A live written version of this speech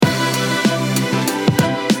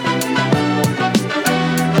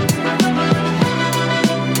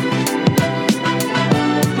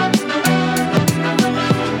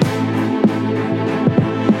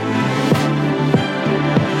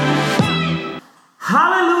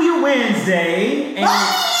Hallelujah Wednesday. And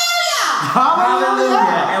Hallelujah.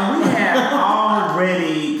 And we have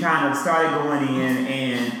already kind of started going in.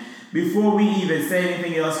 And before we even say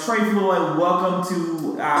anything else, Tre Floyd, welcome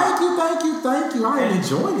to... Thank you. I am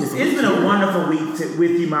enjoying this. It's been a wonderful week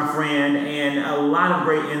with you, my friend, and a lot of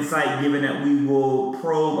great insight given that we will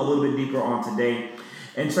probe a little bit deeper on today.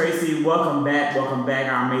 And Tracey, welcome back,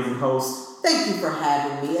 our amazing host. Thank you for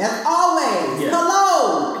having me, as always. Yeah.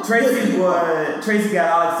 Hello. Tracey got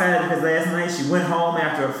all excited because last night she went home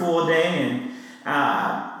after a full day. And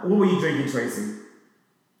what were you drinking, Tracey?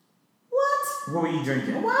 What? What were you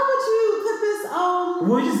drinking? Why would you put this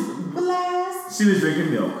on blast? She was drinking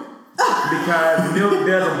milk because milk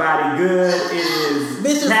does a body good. It is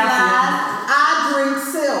vicious lies. I drink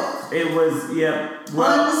silk. It was,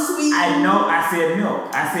 well, unsweet. I know I said milk.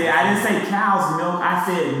 I didn't say cow's milk. I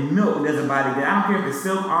said milk does a body good. I don't care if it's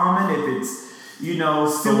silk almond, if it's, silky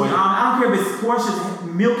almond. I don't care if it's Portia's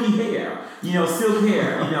milky hair, silk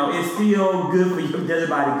hair. It's still good for you. It does a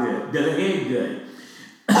body good. Does a head good.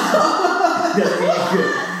 Does a head good.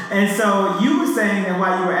 And so you were saying that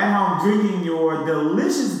while you were at home drinking your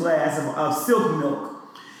delicious glass of silk milk,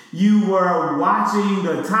 you were watching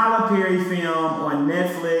the Tyler Perry film on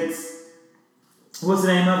Netflix. What's the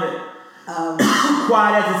name of it?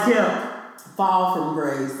 Quiet as It's Kept. Fall from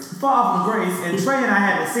Grace. And Tre and I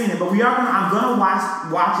haven't seen it, but I'm gonna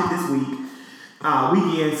watch it this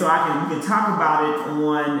weekend, so we can talk about it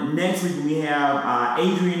on next week. We have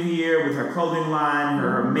Adrienne here with her clothing line,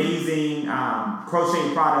 her amazing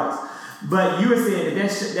crochet products. But you were saying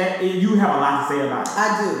that you have a lot to say about it.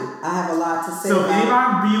 I do. I have a lot to say about it. So if any of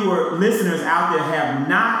our listeners out there have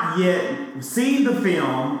not yet seen the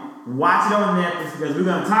film, watch it on Netflix because we're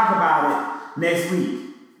going to talk about it next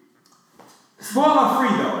week. Spoiler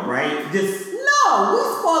free though, right? No,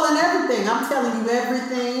 we're spoiling everything. I'm telling you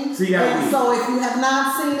everything. So you got So if you have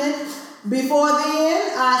not seen it before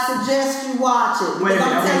then, I suggest you watch it. Wait a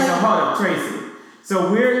minute. Okay, so hold up, Tracey.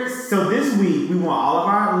 So this week we want all of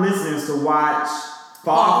our listeners to watch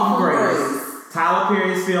Fall from Grace, Tyler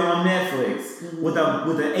Perry's film on Netflix, with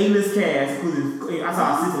an A-list cast, including I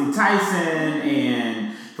saw Cicely Tyson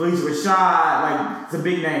and Felicia Rashad, like it's a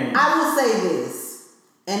big name. I will say this: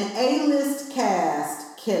 an A-list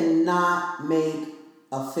cast cannot make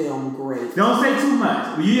a film great. Don't say too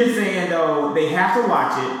much. Well, you're just saying though they have to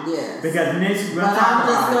watch it. Yes. Because next we're gonna talk about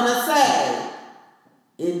it. I'm just gonna say.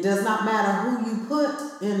 It does not matter who you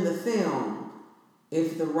put in the film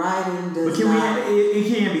if the writing does not. We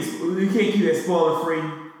can't keep it spoiler free.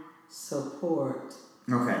 Support.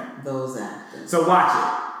 Okay. Those actors. So watch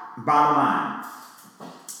it. Bottom line.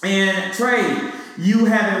 And Tre, you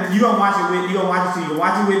gonna watch it with. You gonna watch it so you can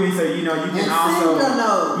watch it with me, so you can and also. Send your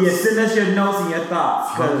notes. Yeah, send us your notes and your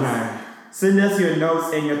thoughts. Okay. Send us your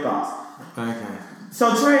notes and your thoughts. Okay.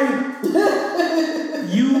 So Tre,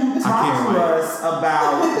 you talked to us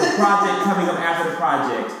about the project coming up after the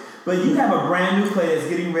project, but you have a brand new play that's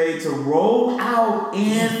getting ready to roll out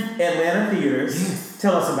in Atlanta theaters. Yes.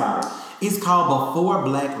 Tell us about it. It's called Before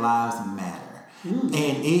Black Lives Matter, and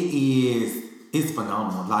it's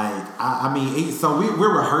phenomenal. Like so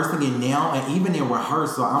we're rehearsing it now, and even in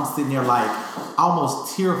rehearsal, I'm sitting there like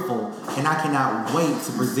almost tearful, and I cannot wait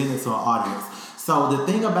to present it to an audience. So the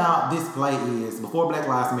thing about this play is, Before Black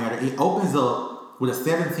Lives Matter, it opens up with a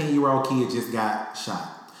 17-year-old kid just got shot.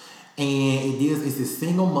 And it's this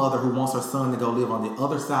single mother who wants her son to go live on the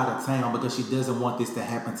other side of town because she doesn't want this to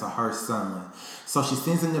happen to her son. So she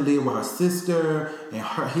sends him to live with her sister and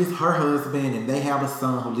her husband, and they have a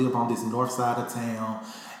son who live on this north side of town.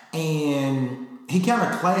 And he kind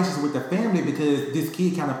of clashes with the family because this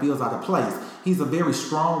kid kind of feels out of place. He's a very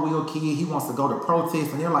strong-willed kid. He wants to go to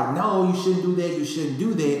protest, and they're like, no, you shouldn't do that. You shouldn't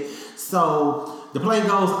do that. So the play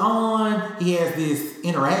goes on. He has this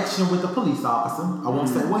interaction with the police officer. I won't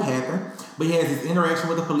say what happened, but he has this interaction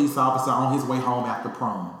with the police officer on his way home after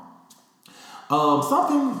prom.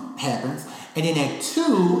 Something happens, and in Act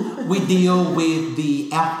 2, we deal with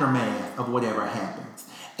the aftermath of whatever happens.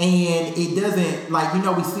 And it doesn't,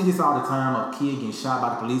 we see this all the time of kids getting shot by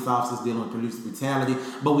the police officers, dealing with police brutality,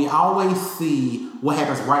 but we always see what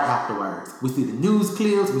happens right afterwards. We see the news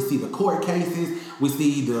clips, we see the court cases, we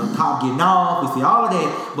see the cop getting off, we see all of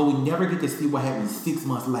that, but we never get to see what happens 6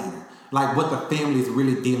 months later. Like what the family is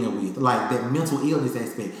really dealing with, like that mental illness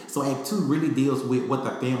aspect. So Act 2 really deals with what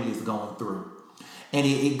the family is going through. And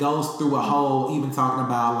it goes through a whole, even talking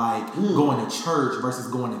about going to church versus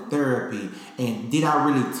going to therapy. And did I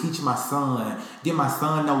really teach my son? Did my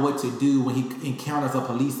son know what to do when he encounters a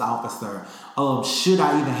police officer? Should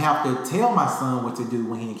I even have to tell my son what to do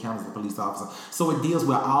when he encounters a police officer? So it deals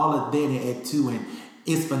with all of that in Act 2. And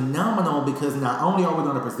is phenomenal because not only are we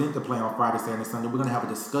going to present the play on Friday, Saturday, Sunday, we're going to have a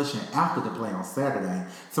discussion after the play on Saturday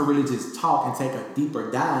to really just talk and take a deeper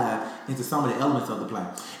dive into some of the elements of the play.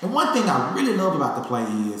 And one thing I really love about the play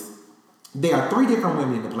is there are 3 different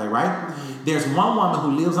women in the play, right? Mm-hmm. There's one woman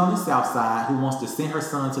who lives on the south side who wants to send her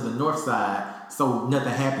son to the north side so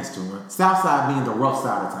nothing happens to her. South side being the rough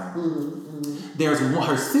side of town. Mm-hmm. There's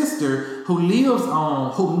her sister who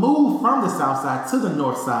moved from the south side to the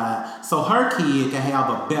north side so her kid can have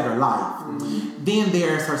a better life. Mm-hmm. Then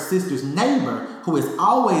there's her sister's neighbor who has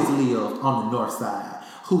always lived on the north side,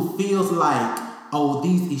 who feels like, oh,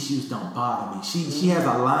 these issues don't bother me. She has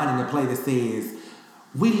a line in the play that says,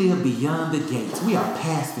 "We live beyond the gates. We are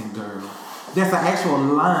passing, girl." That's an actual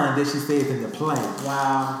line that she says in the play.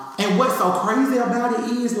 Wow. And what's so crazy about it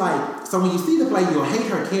is, like, so when you see the play, you'll hate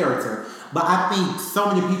her character. But I think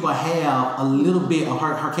so many people have a little bit of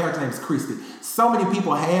her character name is Christy. So many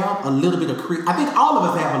people have a little bit of Christy. I think all of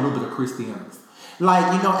us have a little bit of Christy in us.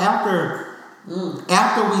 Like, you know, after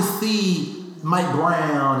we see Mike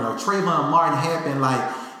Brown or Trayvon Martin happen, like,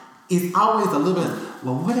 it's always a little bit,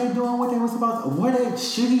 well, what they doing, what they were supposed to,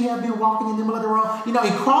 should he have been walking in the middle of the road? You know,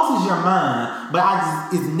 it crosses your mind,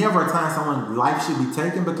 but it's never a time someone's life should be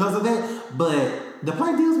taken because of that. But the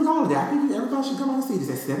play deals with all of that. I think everybody should come on and see it.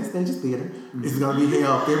 It's at 7 Stages Theater. Mm-hmm. It's going to be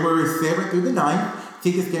held February 7th through the 9th.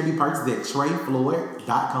 Tickets can be purchased at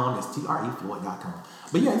TreFloyd.com. That's TREFloyd.com.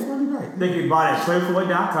 But yeah, it's going to be great. They can buy it at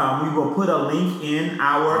TreFloyd.com. We will put a link in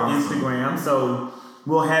our Instagram. So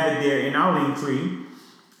we'll have it there in our link tree.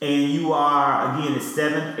 And you are, again, the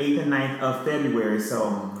 7th, 8th, and 9th of February.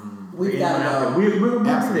 So we've got to go. We're going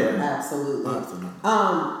to be there. Absolutely.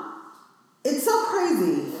 It's so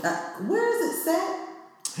crazy. Where is it set?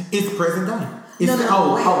 It's present day.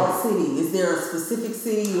 What city? Is there a specific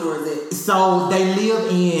city or is it? So they live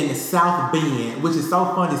in South Bend, which is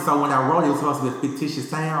so funny. So when I wrote it, it was supposed to be a fictitious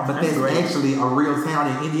town, but that's actually a real town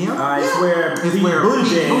in Indiana. It's where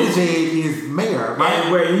Buttigieg is mayor, right? And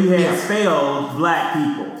where he has failed black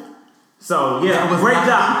people. So yeah, great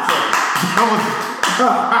job.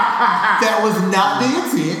 That was not the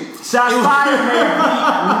intent. Shots fired, Mayor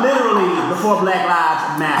Pete. Literally before Black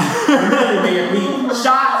Lives Matter. Literally, Mayor Pete.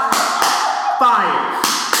 Shots fired.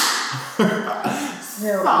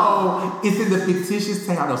 So it's in the fictitious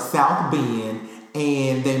town of South Bend,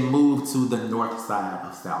 and they moved to the north side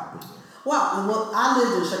of South Bend. Well, I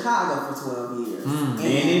lived in Chicago for 12 years.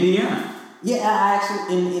 In Indiana. Yeah, I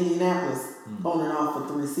actually in Indianapolis on and off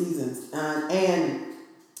for 3 seasons, and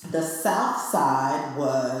the South Side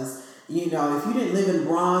was. You know, if you didn't live in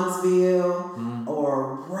Bronzeville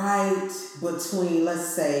or right between, let's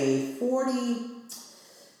say, 40,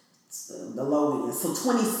 the low end, so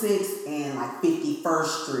 26th and like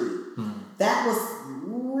 51st Street, that was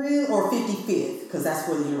real, or 55th, because that's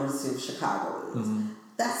where the University of Chicago is.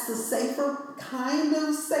 That's the safer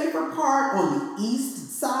part on the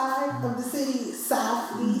east side of the city,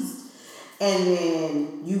 southeast. And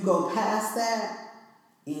then you go past that,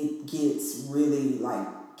 it gets really like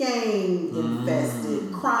gang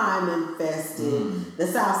infested, crime infested. The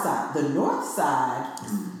south side, the north side.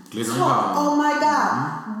 Oh my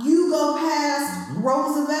God! You go past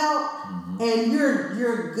Roosevelt, and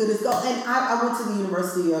you're good as gold. And I went to the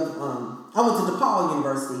University of I went to DePaul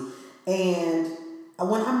University, and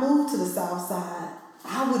when I moved to the south side,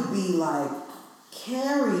 I would be like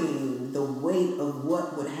carrying the weight of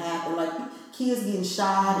what would happen, like. Kids getting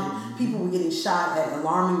shot and people were getting shot at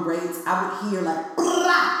alarming rates. I would hear like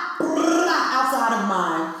outside of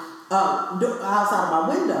my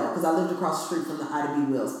window because I lived across the street from the Ida B.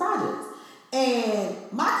 Wells projects, and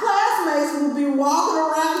my classmates would be walking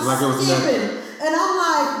around like skipping, and I'm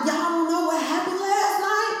like, y'all don't know what happened last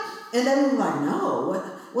night, and they would be like, no,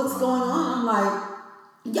 what's going on? I'm like,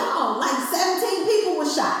 y'all, like 17 people were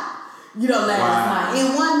shot, last night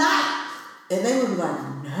in one night. And they would be like,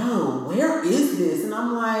 no, where is this? And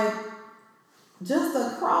I'm like, just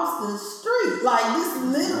across the street. Like, this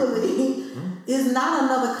literally is not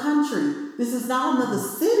another country. This is not another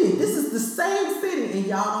city. This is the same city. And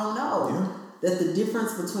y'all don't know that the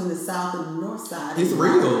difference between the south and the north side is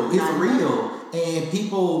real. It's real. And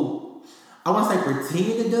people, I want to say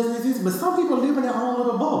pretend it doesn't exist, but some people live in their own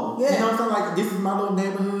little bubble. Yeah. You know what I'm saying? Like, this is my little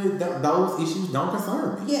neighborhood. Those issues don't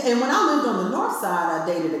concern me. Yeah, and when I lived on the north side, I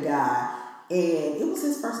dated a guy. And it was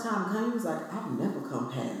his first time coming. He was like, I've never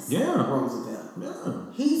come past Roosevelt.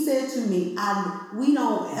 Yeah. He said to me, we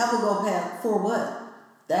don't ever go past, for what?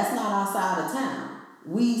 That's not our side of town.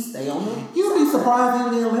 We stay on the You'd be surprised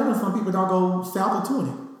even in Atlanta, some people don't go south of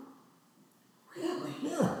 20. Really?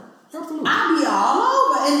 Yeah, absolutely. I be all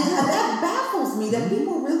over. And that baffles me that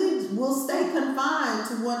people really will stay confined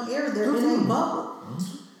to one area. They're in a bubble.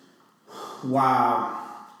 Wow.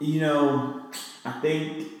 I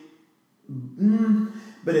think.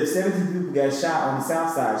 But if 17 people got shot on the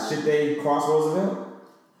South Side, should they cross Roosevelt?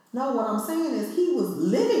 No, what I'm saying is he was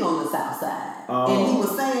living on the South Side. And he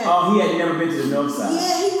was saying... Oh, he had never been to the North Side.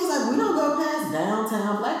 Yeah, he was like, we don't go past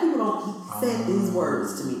downtown. Black people don't... He said these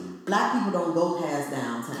words to me. Black people don't go past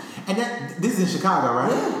downtown. And this is in Chicago,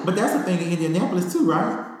 right? Yeah. But that's the thing in Indianapolis too,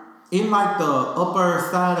 right? In like the upper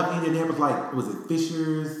side of Indianapolis, like, was it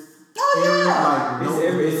Fishers? Oh, yeah.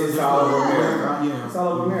 It's all over America. Yeah. It's all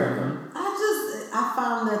over America. I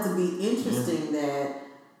found that to be interesting that,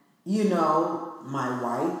 my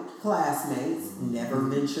white classmates never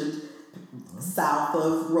ventured south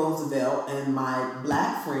of Roosevelt, and my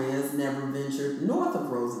black friends never ventured north of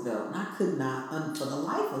Roosevelt. And I could not, for the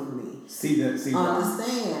life of me,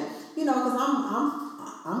 understand. Because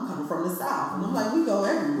I'm coming from the South, and I'm like, we go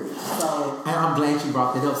everywhere. So, and I'm glad you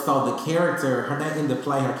brought that up. So the character, her name in the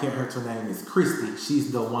play, her name is Christy.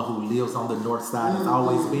 She's the one who lives on the north side. Has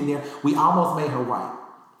always been there. We almost made her white,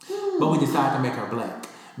 but we decided to make her black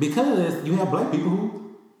because you have black people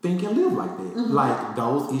who think and live like that. Like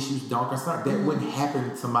those issues don't concern. That wouldn't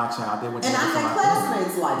happen to my child. That wouldn't. And I had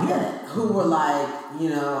classmates like that who were like,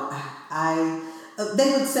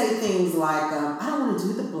 they would say things like, I don't want to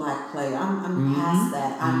do the black play. I'm past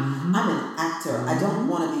that. I'm an actor. I don't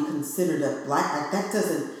want to be considered a black. That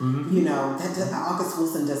doesn't, August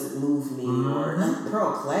Wilson doesn't move me. Or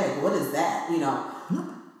Pearl Clegg, what is that?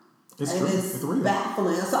 It's and true. it's real.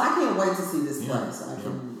 baffling. So I can't wait to see this play. So I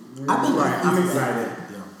can. I think I'm excited.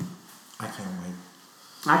 I can't wait.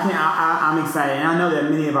 I'm excited, and I know that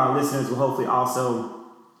many of our listeners will hopefully also,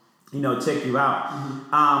 check you out.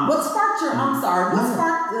 What sparked your? I'm sorry. What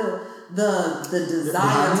sparked the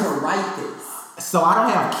desire to write this? So I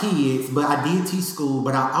don't have kids, but I did teach school.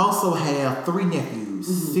 But I also have 3 nephews,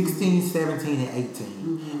 16, 17, and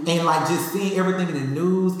 18. And like just seeing everything in the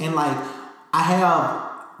news, and like I have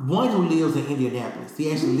one who lives in Indianapolis.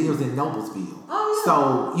 He actually lives in Noblesville. Oh, yeah.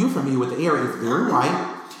 So you're familiar with the area. It's very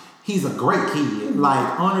white. He's a great kid,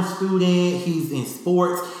 like honor student. He's in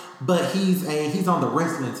sports, but he's on the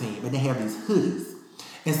wrestling team, and they have these hoodies,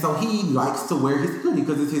 and so he likes to wear his hoodie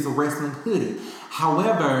because it's his wrestling hoodie.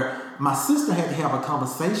 However, my sister had to have a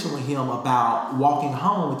conversation with him about walking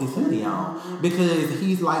home with his hoodie on because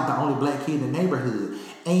he's like the only black kid in the neighborhood.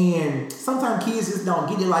 And sometimes kids just don't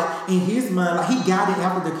get it. Like in his mind, like he got it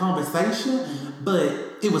after the conversation,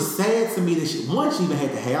 but it was sad to me that she even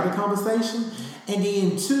had to have the conversation. And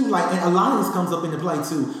then 2, like, and a lot of this comes up in the play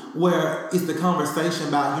too, where it's the conversation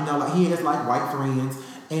about, like he has like white friends,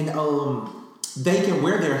 and they can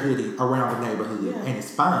wear their hoodie around the neighborhood, and it's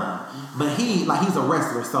fine. But he's a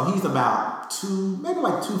wrestler, so he's about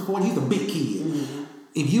 240. He's a big kid.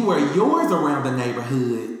 If you wear yours around the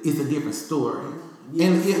neighborhood, it's a different story.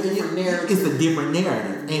 And it's a different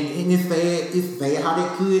narrative. And it's sad how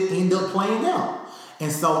that could end up playing out.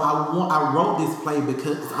 And so I wrote this play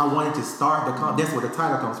because I wanted to start that's where the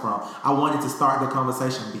title comes from. I wanted to start the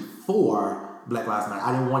conversation before Black Lives Matter.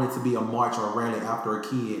 I didn't want it to be a march or a rally after a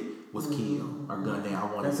kid was killed or gunned down. I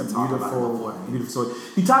wanted to talk about it beforehand. Beautiful story.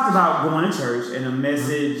 You talked about going to church and a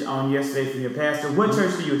message on yesterday from your pastor. What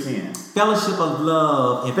church do you attend? Fellowship of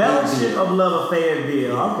Love in Fellowship of Love of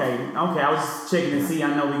Fayetteville. Yeah. Okay. I was just checking to see.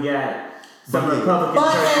 I know we got some Republican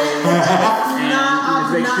churches.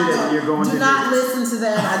 Do not listen to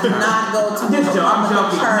that. I do not go to I'm joking.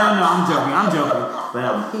 No, I'm joking.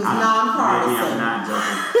 But he's nonpartisan. I'm not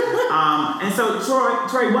joking. And so,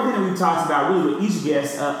 Trey, one thing that we talked about really with each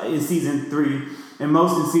guest in season 3 and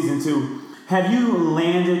most in season 2, have you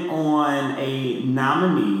landed on a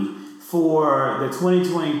nominee for the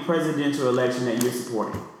 2020 presidential election that you're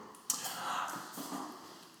supporting?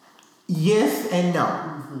 Yes and no.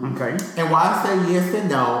 Okay. And why I say yes and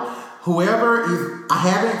no, I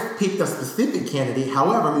haven't picked a specific candidate.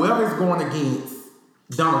 However, whoever is going against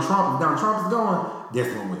Donald Trump, if Donald Trump is going, that's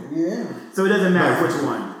going to win. Yeah. So it doesn't matter which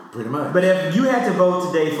one. Pretty much. But if you had to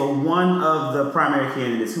vote today for one of the primary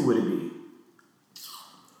candidates, who would it be?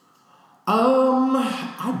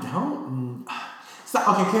 I don't. So,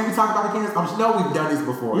 okay, can we talk about the candidates? I know we've done this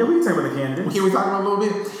before. Yeah, we can talk about the candidates. Can we talk about it a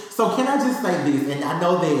little bit? So can I just say this, and I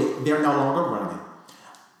know that they're no longer running.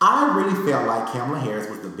 I really felt like Kamala Harris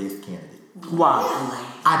was the best candidate. Wow.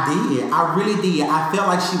 I did. I really did. I felt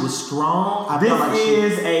like she was strong. This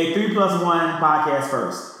is a 3+1 podcast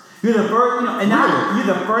first. You're the first, you're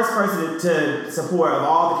the first person to support of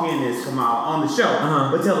all the candidates come out on the show.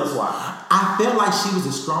 But tell us why. I felt like she was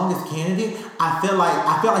the strongest candidate. I felt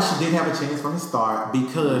like she didn't have a chance from the start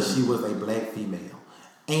because she was a black female.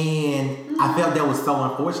 And I felt that was so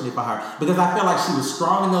unfortunate for her because I felt like she was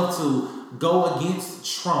strong enough to go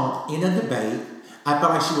against Trump in a debate. I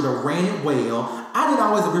felt like she would have ran it well. I didn't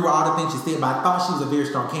always agree with all the things she said, but I thought she was a very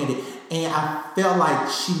strong candidate. And I felt like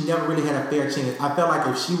she never really had a fair chance. I felt like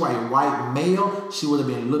if she were a white male, she would have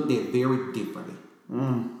been looked at very differently.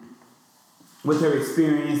 With her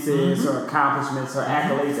experiences, her accomplishments, her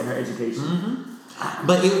accolades, and her education.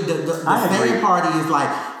 But the sad part is like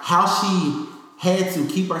how she had to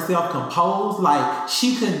keep herself composed. Like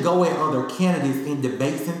she couldn't go at other candidates in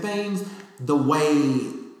debates and things the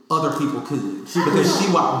way other people could, because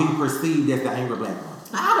she would be perceived as the angry black woman.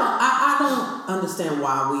 I don't understand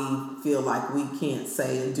why we feel like we can't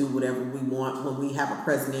say and do whatever we want when we have a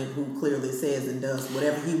president who clearly says and does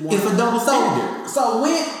whatever he wants. It's a double standard. So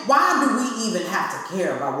why do we even have to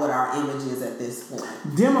care about what our image is at this point?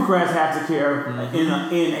 Democrats have to care in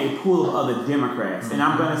a pool of other Democrats. And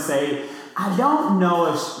I'm going to say, I don't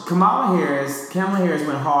know if Kamala Harris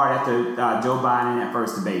went hard after Joe Biden in that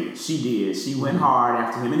first debate. She did. She went hard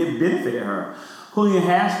after him, and it benefited her. Julian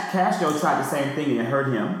Castro tried the same thing, and it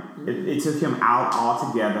hurt him. It took him out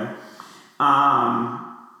altogether.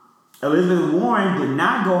 Elizabeth Warren did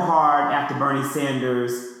not go hard after Bernie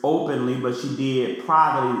Sanders openly, but she did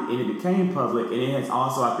privately, and it became public, and it has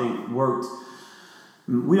also, I think, worked.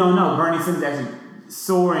 We don't know. Bernie Sanders actually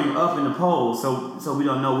soaring up in the polls, so we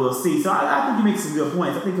don't know. We'll see. So I think you make some good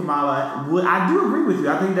points. I think Kamala would. I do agree with you.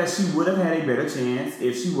 I think that she would have had a better chance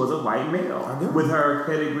if she was a white male with her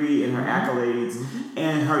pedigree and her accolades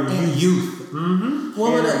and her youth.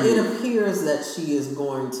 Well, it appears that she is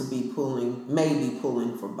going to be maybe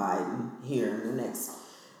pulling for Biden here in the next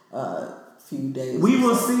few days. We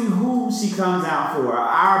will see who she comes out for.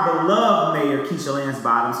 Our beloved Mayor Keisha Lance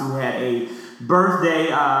Bottoms, who had a birthday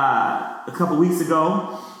a couple weeks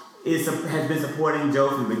ago, has been supporting Joe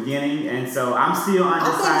from the beginning, and so I'm still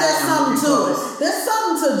undecided. I think there's something to it. There's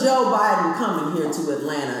something to Joe Biden coming here to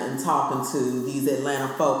Atlanta and talking to these Atlanta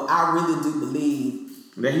folk. I really do believe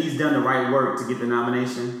that he's done the right work to get the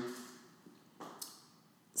nomination.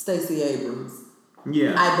 Stacey Abrams.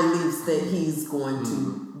 Yeah. I believe that he's going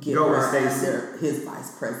to get her as his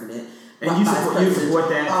vice president. And you support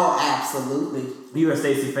that? Oh, absolutely. You're a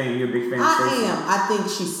Stacey fan. You're a big fan of Stacey. I am. I think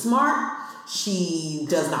she's smart. She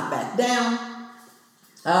does not back down.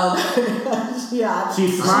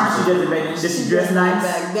 She's smart. She doesn't back down. Does she dress nice?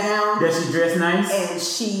 Back down. Does she dress nice? And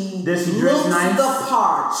she does she dress nice? The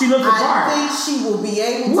part. She looks the part. I think she will be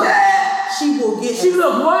able to. What? She will get. She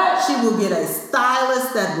look what? She will get a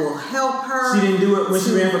stylist that will help her. She didn't do it when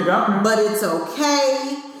she ran for governor. But it's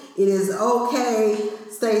okay. It is okay.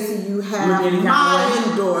 Stacey, you have my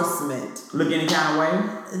endorsement. Look any kind of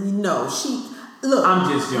way? No, she. Look, I'm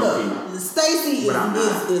just joking. Stacey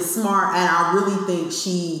is smart, and I really think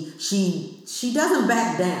she doesn't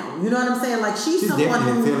back down. You know what I'm saying? Like she's someone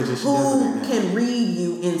who can read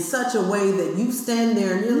you in such a way that you stand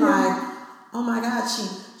there and you're like, oh my God,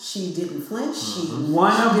 she didn't flinch.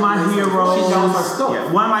 One of my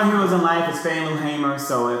heroes in life is Fannie Lou Hamer.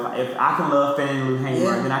 So if I can love Fannie Lou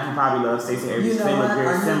Hamer, then I can probably love Stacey Abrams. You know they look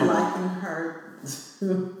very similar. Are you liking her?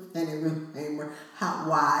 Fannie Lou Hamer.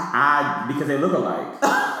 Why? Because they look alike.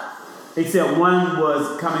 Except one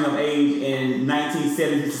was coming of age in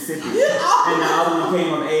 1970 Mississippi, and the other one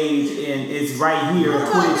came of age and it's right here in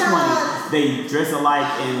 2020. They dress alike,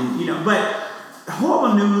 and but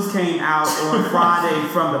horrible news came out on Friday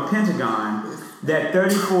from the Pentagon that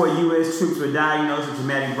 34 U.S. troops were diagnosed with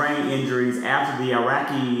traumatic brain injuries after the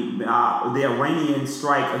Iranian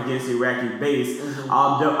strike against the Iraqi base.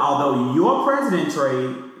 Although your president,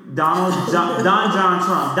 Tre, Don John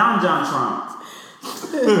Trump,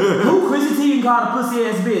 who Chrissy Teigen called a pussy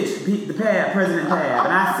ass bitch, President Pab,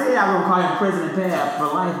 and I said I was gonna call him President Pab for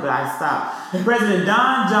life, but I stopped. President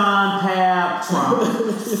Don John Pab Trump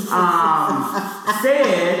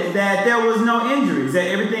said that there was no injuries, that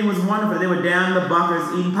everything was wonderful. They were down in the bunkers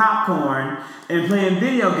eating popcorn and playing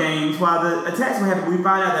video games while the attacks were happening. We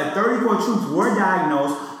found out that 34 troops were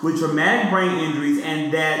diagnosed with traumatic brain injuries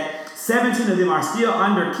and that 17 of them are still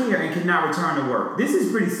under care and cannot return to work. This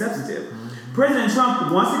is pretty substantive. President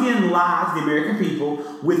Trump once again lied to the American people,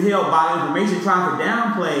 withheld vital information, trying to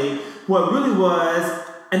downplay what really was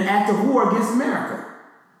an act of war against America.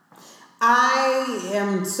 I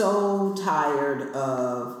am so tired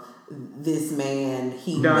of this man.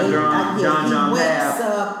 He wakes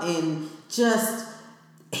up and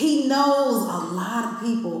he knows a lot of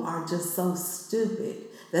people are just so stupid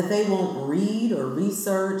that they won't read or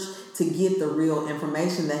research to get the real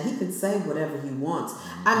information, that he could say whatever he wants.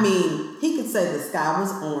 I mean, he could say the sky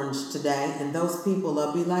was orange today, and those people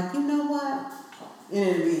will be like, you know what? And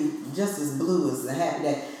it'll be just as blue as the hat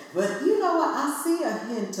day. But you know what? I see a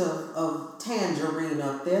hint of tangerine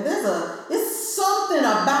up there. It's something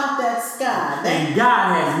about that sky. And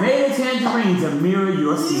God has made a tangerine to mirror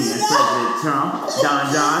your skin, President Trump,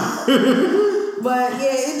 Don. But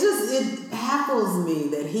yeah, it happens me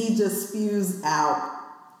that he just spews out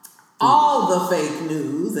all the fake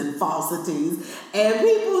news and falsities, and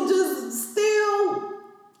people just still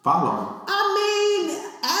follow him. I mean,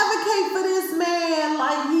 advocate for this man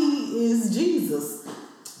like he is Jesus.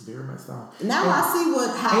 Very much so. Now I see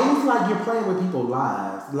how. And it's like you're playing with people's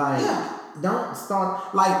lives. Like, don't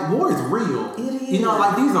start. Like, war is real. It is. You know,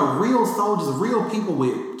 like these are real soldiers, real people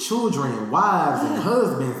with children, wives, and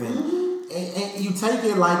husbands, and you take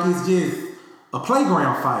it like it's just a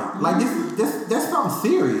playground fight. Like that's something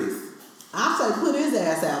serious. I say put his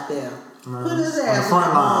ass out there. Put his ass in the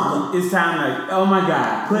bunker. It's time to, oh my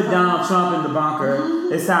God, put Donald Trump in the bunker.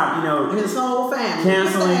 It's time, his whole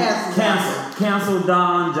family. Cancel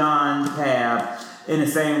Don John Tab in the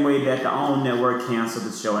same way that the OWN network canceled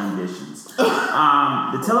the show Ambitions.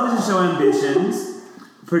 The television show Ambitions,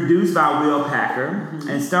 produced by Will Packer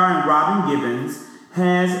and starring Robin Gibbons,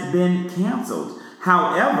 has been canceled.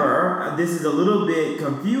 However, this is a little bit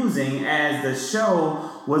confusing as the show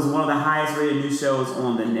was one of the highest rated new shows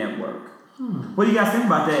on the network. What do you guys think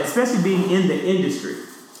about that, especially being in the industry?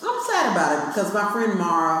 I'm sad about it because my friend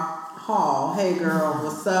Mara Hall, hey girl,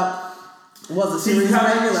 what's up? Was a series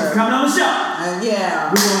regular. She's coming on the show.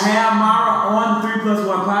 Yeah. We will have Mara on the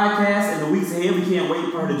 3+1 podcast in the weeks ahead. We can't wait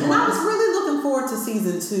for her to join us. And I was really looking forward to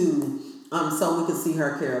season 2, so we could see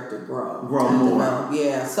her character grow more. Develop.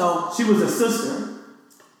 Yeah. So she was a sister.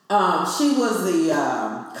 She was the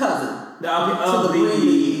cousin.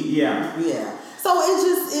 Yeah. So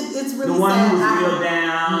it's really the one sad. who was real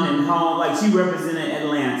down and home, like she represented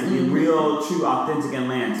Atlanta, the real, true, authentic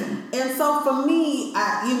Atlantan. And so for me,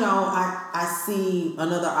 I see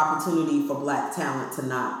another opportunity for black talent to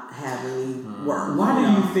not have any work. Why do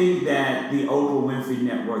you think that the Oprah Winfrey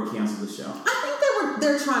Network canceled the show? I think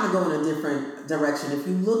they're trying to go in a different direction. If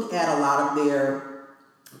you look at a lot of their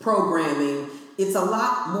programming, it's a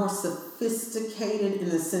lot more sophisticated in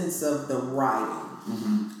the sense of the writing.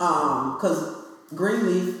 Because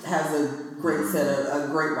Greenleaf has a great a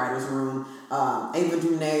great writer's room. Ava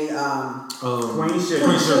DuVernay, Queen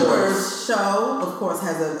Sugar's show, of course,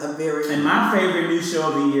 has a very... And my favorite new show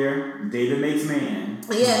of the year, David Makes Man.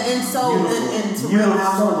 Yeah, and so... And Terrell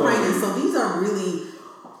House Crazy. So these are really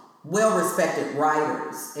well-respected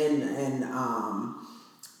writers and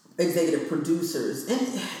executive producers.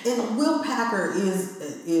 And Will Packer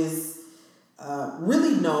is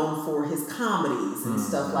really known for his comedies and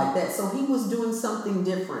stuff like that. So he was doing something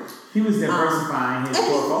different. He was diversifying his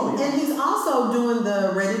portfolio. And he's also doing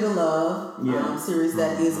the Ready to Love series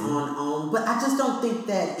that is on OWN. But I just don't think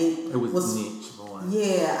that it was niche.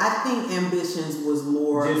 Yeah, I think Ambitions was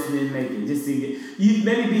more... Just didn't make it. Just see it.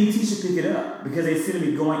 Maybe BET should pick it up because they seem to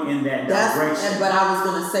be going in that direction. But I was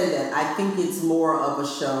going to say that. I think it's more of a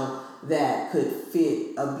show that could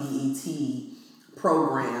fit a BET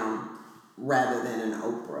program rather than an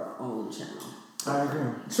Oprah-owned channel. I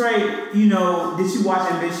agree. Trey, did you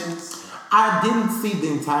watch Ambitions? I didn't see the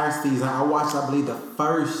entire season. I watched, I believe, the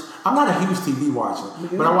first... I'm not a huge TV watcher,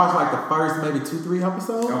 but I watched like the first maybe 2-3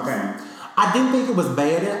 episodes. Okay. I didn't think it was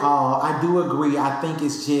bad at all. I do agree. I think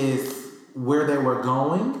it's just where they were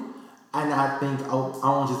going. And I think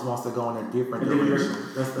OWN just wants to go in a different direction.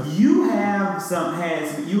 You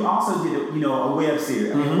you also did a web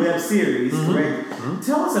series. Web series, correct?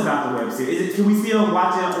 Tell us about the web series. Can we still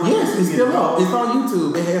watch it on YouTube? Yes, it's still up. It's on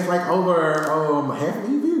YouTube. It has like over half a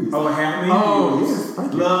million views. Over half a million views. Yes,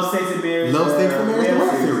 thank you. Love, Sex, and Marriage. Love, Sex, and Marriage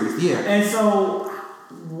web series. Yeah. And so,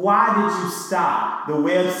 why did you stop the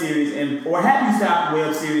web series, or have you stopped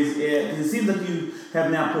web series? Because it seems like you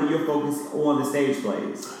have now put your focus on the stage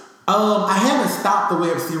plays. I haven't stopped the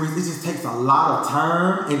web series. It just takes a lot of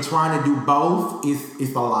time, and trying to do both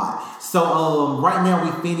is a lot. So right now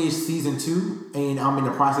we finished season 2, and I'm in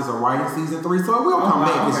the process of writing season 3. So it will come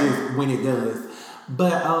back. It's just when it does.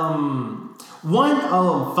 But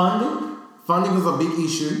funding was a big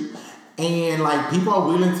issue. And like people are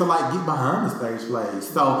willing to like get behind the stage plays.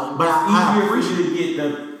 So, but it's easier for you to get the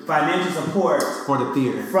financial support for the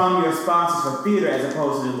theater from your sponsors for theater as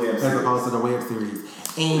opposed to the web series. As opposed to the web series.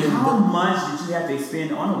 And how much did you have to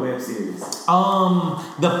expend on a web series?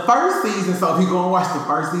 The first season. So if you go and watch the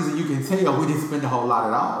first season, you can tell we didn't spend a whole lot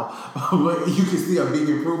at all. But you can see a big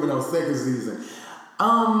improvement on second season.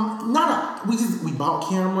 We bought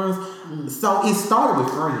cameras. So it started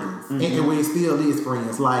with friends, and it still is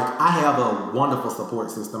friends. Like, I have a wonderful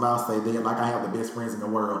support system. I'll say that. Like, I have the best friends in the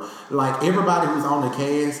world. Like, everybody who's on the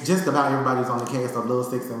cast, just about everybody who's on the cast of Love,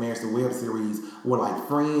 Sex, and Marriage, the web series, were like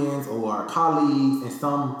friends or colleagues in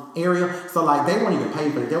some area. So like, they weren't even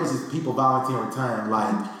paid for it. There was just people volunteering time.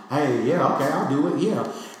 Like, hey, yeah, okay, I'll do it,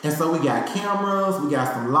 yeah. And so we got cameras, we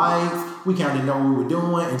got some lights. We kind of know what we were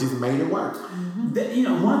doing and just made it work.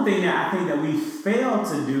 One thing that I think that we fail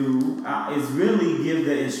to do is really give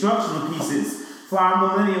the instructional pieces for our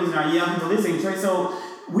millennials and our young people listening. Trey, so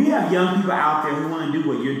we have young people out there who want to do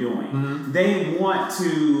what you're doing. They want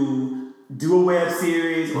to do a web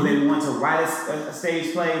series or they want to write a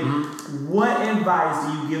stage play. What advice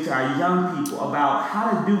do you give to our young people about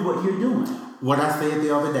how to do what you're doing? What I said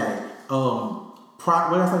the other day,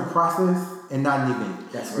 process and not an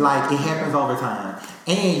event. That's right. Like, it happens over time.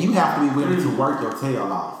 And you have to be willing to work your tail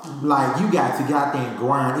off. Like, you got to get out there and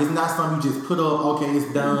grind. It's not something you just put up, okay,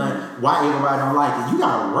 it's done. Why everybody don't like it? You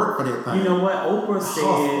got to work for that thing. You know what? Oprah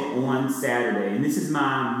said on Saturday, and this is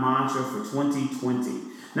my mantra for 2020.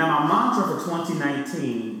 Now, my mantra for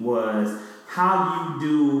 2019 was, how you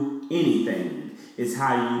do anything is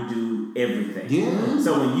how you do everything. Yeah.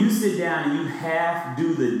 So when you sit down and you half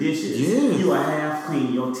do the dishes, you are half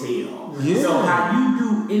clean your tail. Yeah. So how you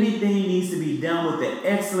do anything needs to be done with the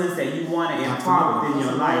excellence that you want to impart within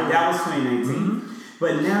your life. That was 2019.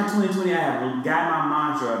 But now 2020, I have got my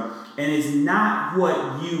mantra, and it's not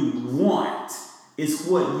what you want, it's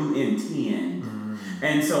what you intend.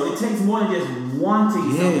 And so it takes more than just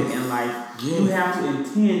wanting something in life. You have to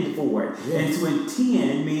intend for it. And to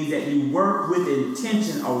intend means that you work with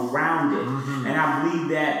intention around it. And I believe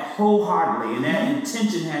that wholeheartedly. And that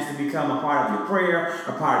intention has to become a part of your prayer,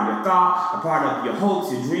 a part of your thought, a part of your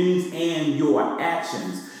hopes, your dreams, and your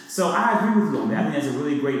actions. So I agree with you on that. I think that's a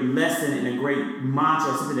really great lesson and a great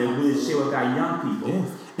mantra, something that really share with our young people.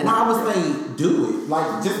 And I would say, do it.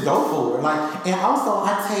 Like, just go for it. Like, and also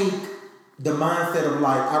I take the mindset of,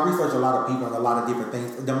 like, I research a lot of people and a lot of different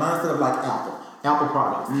things. The mindset of, like, Apple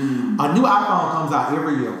products. A new iPhone comes out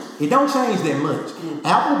every year. It don't change that much.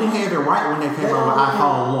 Apple didn't have it right when they came out with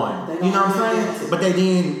iPhone 1. You know what I'm saying? But they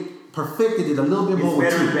then perfected it a little bit more.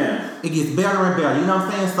 It's better and better. It gets better and better. You know what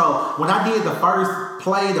I'm saying? So when I did the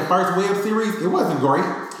first web series, it wasn't great,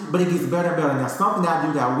 but it gets better and better. Now, something I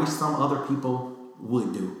do that I wish some other people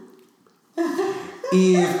would do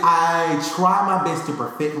is I try my best to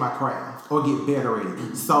perfect my craft or get better at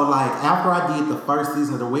it. So, like, after I did the first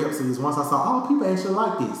season of the web series, once I saw, people actually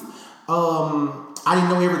like this. I didn't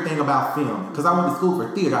know everything about film because I went to school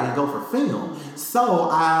for theater. I didn't go for film. So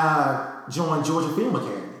I joined Georgia Film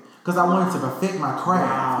Academy because I wanted to perfect my craft.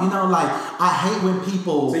 Wow. You know, like, I hate when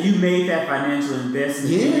people... So you made that financial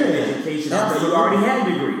investment in your education, but you already had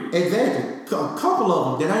a degree. Exactly. A couple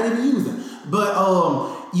of them that I ain't even using. But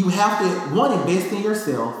you have to, one, invest in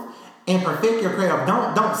yourself and perfect your craft.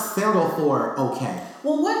 Don't settle for okay.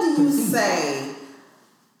 Well, what do you say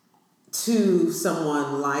to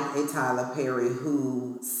someone like a Tyler Perry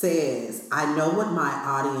who says, I know what my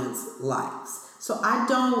audience likes, so I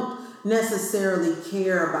don't necessarily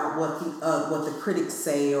care about what the critics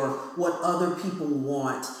say or what other people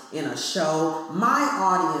want in a show. My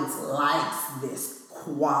audience likes this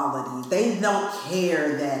quality. They don't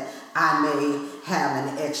care that I may have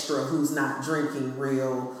an extra who's not drinking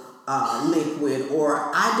real liquid,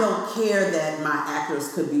 or I don't care that my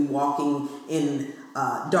actors could be walking in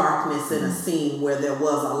darkness in a scene where there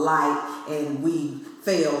was a light and we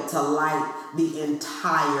failed to light the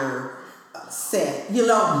entire set. You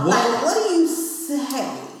know, what do you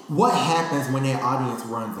say? What happens when that audience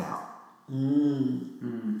runs out?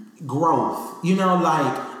 Growth. You know,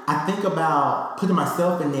 like, I think about putting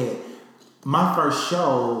myself in that. My first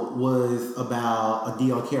show was about a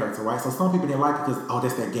DL character, right? So some people didn't like it because,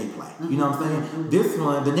 that's that gay play. You know what I'm saying? This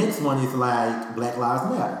one, the next one is like Black Lives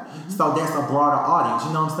Matter. So that's a broader audience.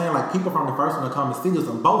 You know what I'm saying? Like, people from the first one to come and see this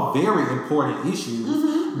are both very important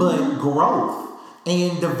issues, but growth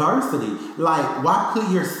and diversity. Like, why put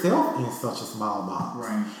yourself in such a small box?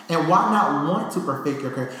 Right. And why not want to perfect your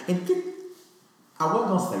career? And I wasn't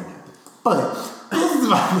going to say nothing, but this is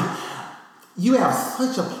my... You have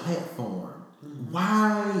such a platform.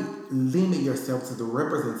 Why limit yourself to the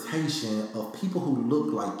representation of people who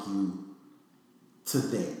look like you to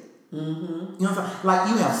that? You know what I'm saying? Like,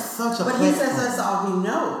 you have such a platform. But he says that's all he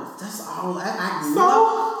knows. That's all.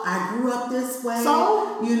 I grew up this way.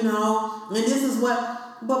 So? You know, and this is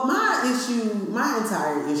what... But my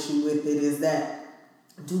entire issue with it is that,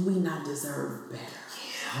 do we not deserve better?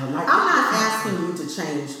 I'm not asking you to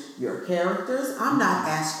change your characters. I'm not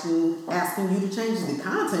asking you to change the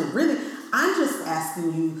content. Really, I'm just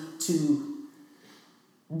asking you to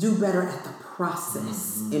do better at the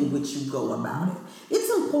process in which you go about it. It's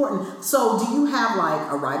important. So do you have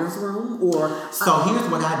like a writer's room or? So here's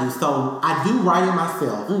what I do. So I do write it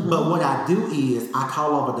myself, but what I do is I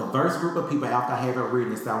call over a diverse group of people after I have it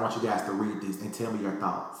written and say, I want you guys to read this and tell me your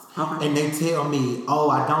thoughts. Okay. And they tell me, oh,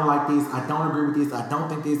 I don't like this, I don't agree with this, I don't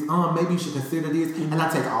think this, maybe you should consider this. And I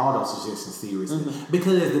take all those suggestions seriously.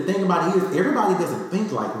 Because the thing about it is, everybody doesn't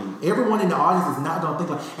think like me. Everyone in the audience is not going to think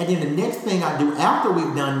like. And then the next thing I do after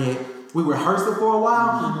we've done that, we rehearse it for a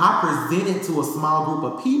while. I present it to a small group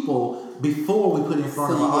of people before we put it in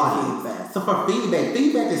front of an audience. Feedback. So for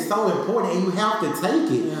feedback is so important, and you have to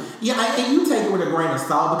take it. And you take it with a grain of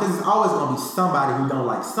salt because it's always going to be somebody who don't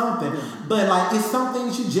like something. But like, it's some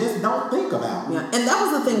things you just don't think about. Yeah, and that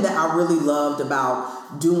was the thing that I really loved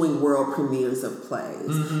about doing world premieres of plays.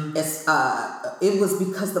 It was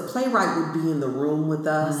because the playwright would be in the room with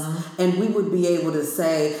us, and we would be able to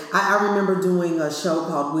say, I remember doing a show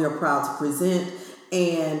called We Are Proud to Present,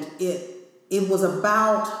 and it was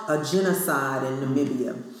about a genocide in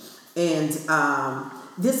Namibia. And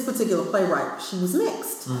this particular playwright, she was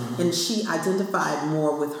mixed, and she identified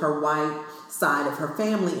more with her white side of her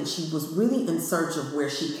family, and she was really in search of where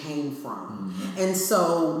she came from. And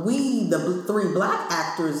so we, the three black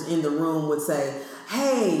actors in the room, would say,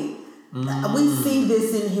 hey, we see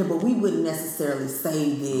this in here, but we wouldn't necessarily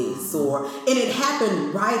say this. And it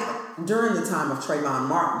happened right during the time of Trayvon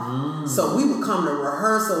Martin. So we would come to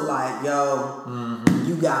rehearsal like, yo,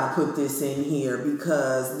 you gotta put this in here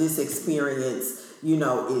because this experience,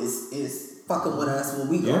 is fucking with us when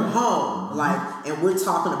we go home. Like, and we're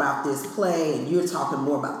talking about this play and you're talking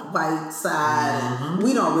more about the white side and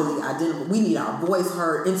we don't really identify, we need our voice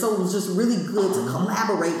heard. And so it was just really good to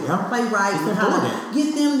collaborate with playwrights and kind of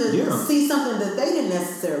get them to see something that they didn't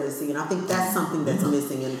necessarily see. And I think that's something that's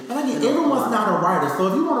missing. And again, everyone's not a writer, so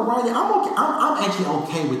if you want to write it, I'm okay. I'm actually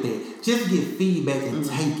okay with that. Just get feedback and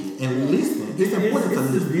take it and listen. It's important to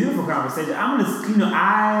listen. It's a beautiful conversation. I'm gonna,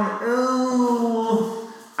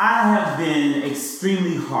 I have been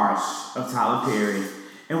extremely harsh of Tyler Perry,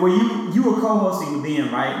 and where you were co-hosting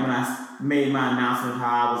then, right? When I made my announcement how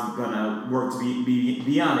I was gonna work to be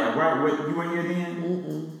beyond that, right? You were here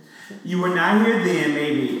then. You were not here then,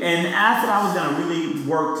 maybe. And I said I was gonna really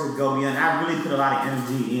work to go beyond. I really put a lot of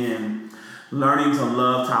energy in learning to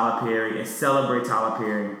love Tyler Perry and celebrate Tyler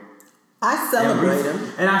Perry. I celebrate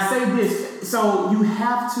him. And I say this, so you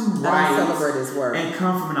have to write celebrate his work and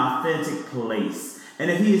come from an authentic place. And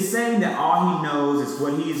if he is saying that all he knows is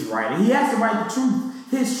what he is writing, he has to write the truth,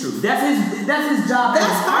 his truth. That's his job as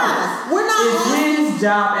an artist. It's his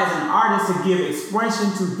job as an artist to give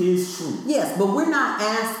expression to his truth. Yes, but we're not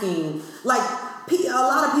asking, like, a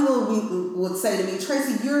lot of people would say to me,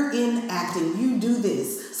 Tracy, you're in acting, you do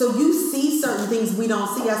this. So you see certain things we don't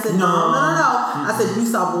see. I said, no. I said, you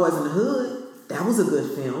saw Boys in the Hood. That was a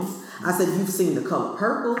good film. I said, you've seen The Color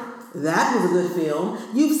Purple. That was a good film.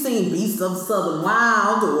 You've seen Beasts of Southern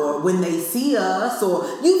Wild or When They See Us, or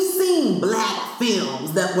you've seen black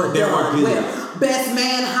films that were done well. Best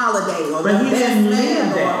Man Holiday or but The Best Man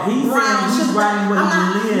that. or He's writing what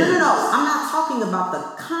he lives. No. I'm not talking about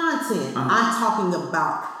the content. I'm talking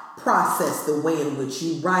about process, the way in which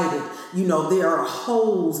you write it. There are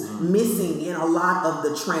holes missing in a lot of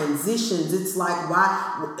the transitions. It's like,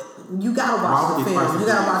 why you gotta watch the film. You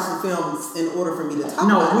gotta watch the films in order for me to talk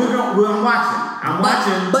about it. I'm watching. I'm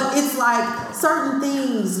watching. But it's like certain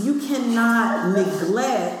things you cannot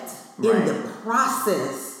neglect in the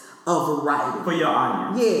process of writing. For your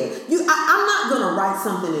audience. Yeah. I'm not gonna write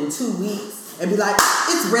something in 2 weeks and be like,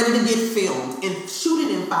 it's ready to get filmed and shoot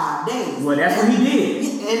it in 5 days. Well, that's what he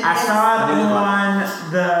did. I saw it on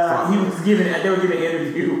they were giving an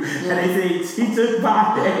interview, and they said he took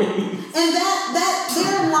 5 days. And that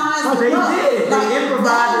their lies. Oh, they did. They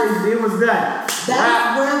improvised. It was done.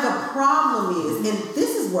 That's where the problem is, and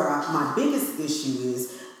this is where my biggest issue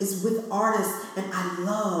is with artists. And I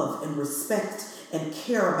love and respect and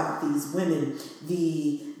care about these women,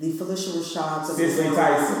 the Felicia Rashads of Cicely the world,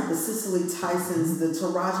 Tyson, the Cicely Tysons, the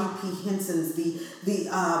Taraji P. Hensons, the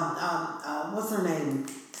what's her name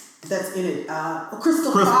that's in it,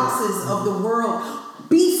 Crystal Foxes of the world,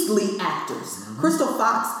 beastly actors. Crystal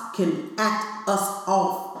Fox can act us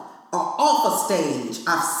off a stage.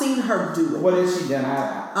 I've seen her do it. What has she done?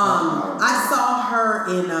 I saw her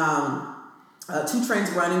in Two Trains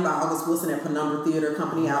Running by August Wilson at Penumbra Theater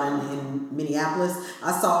Company out in Minneapolis.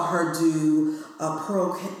 I saw her do a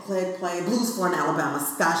Pearl Clegg play, Blues for an Alabama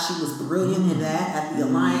Sky. She was brilliant in that at the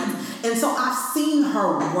Alliance. And so I've seen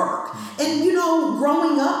her work. And, you know,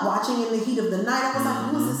 growing up, watching In the Heat of the Night, I was like,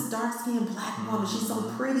 who is this dark-skinned black woman? She's so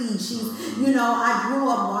pretty. She's, you know, I grew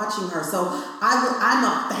up watching her. So I'm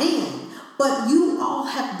a fan. But you all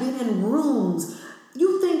have been in rooms.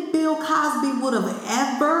 You think Bill Cosby would have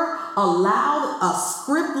ever allowed a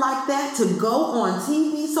script like that to go on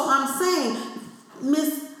TV? So I'm saying,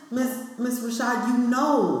 Miss Rashad,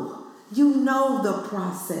 you know the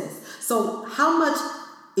process. So how much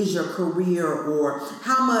is your career, or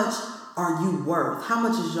how much are you worth? How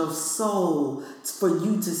much is your soul for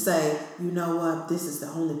you to say, you know what, this is the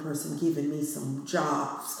only person giving me some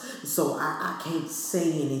jobs, so I can't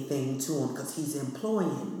say anything to him because he's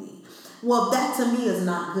employing me? Well, that to me is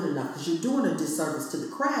not good enough, because you're doing a disservice to the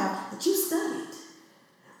craft that you studied.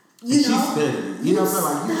 She studied. You know what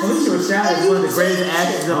I'm saying? Alicia Rashad is one of the greatest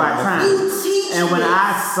actors of our time. And when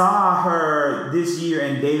I saw her this year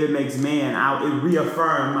in David Makes Man, it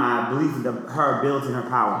reaffirmed my belief in her ability and her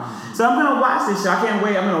power. So I'm going to watch this show. I can't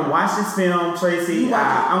wait. I'm going to watch this film, Tracy.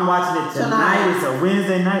 I'm watching it tonight. It's a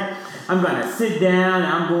Wednesday night. I'm going to sit down and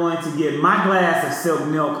I'm going to get my glass of silk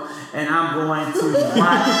milk and I'm going to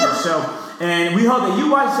watch the show. And we hope that you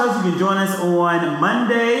watch the show. You can join us on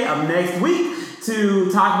Monday of next week to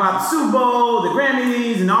talk about the Super Bowl, the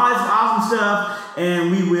Grammys, and all this awesome stuff.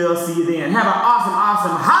 And we will see you then. Have an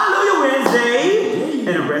awesome Hallelujah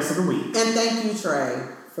Wednesday and the rest of the week. And thank you, Trey,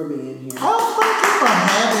 for being here. Oh, thank you for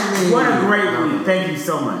having me. What a great week. Thank you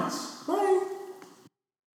so much.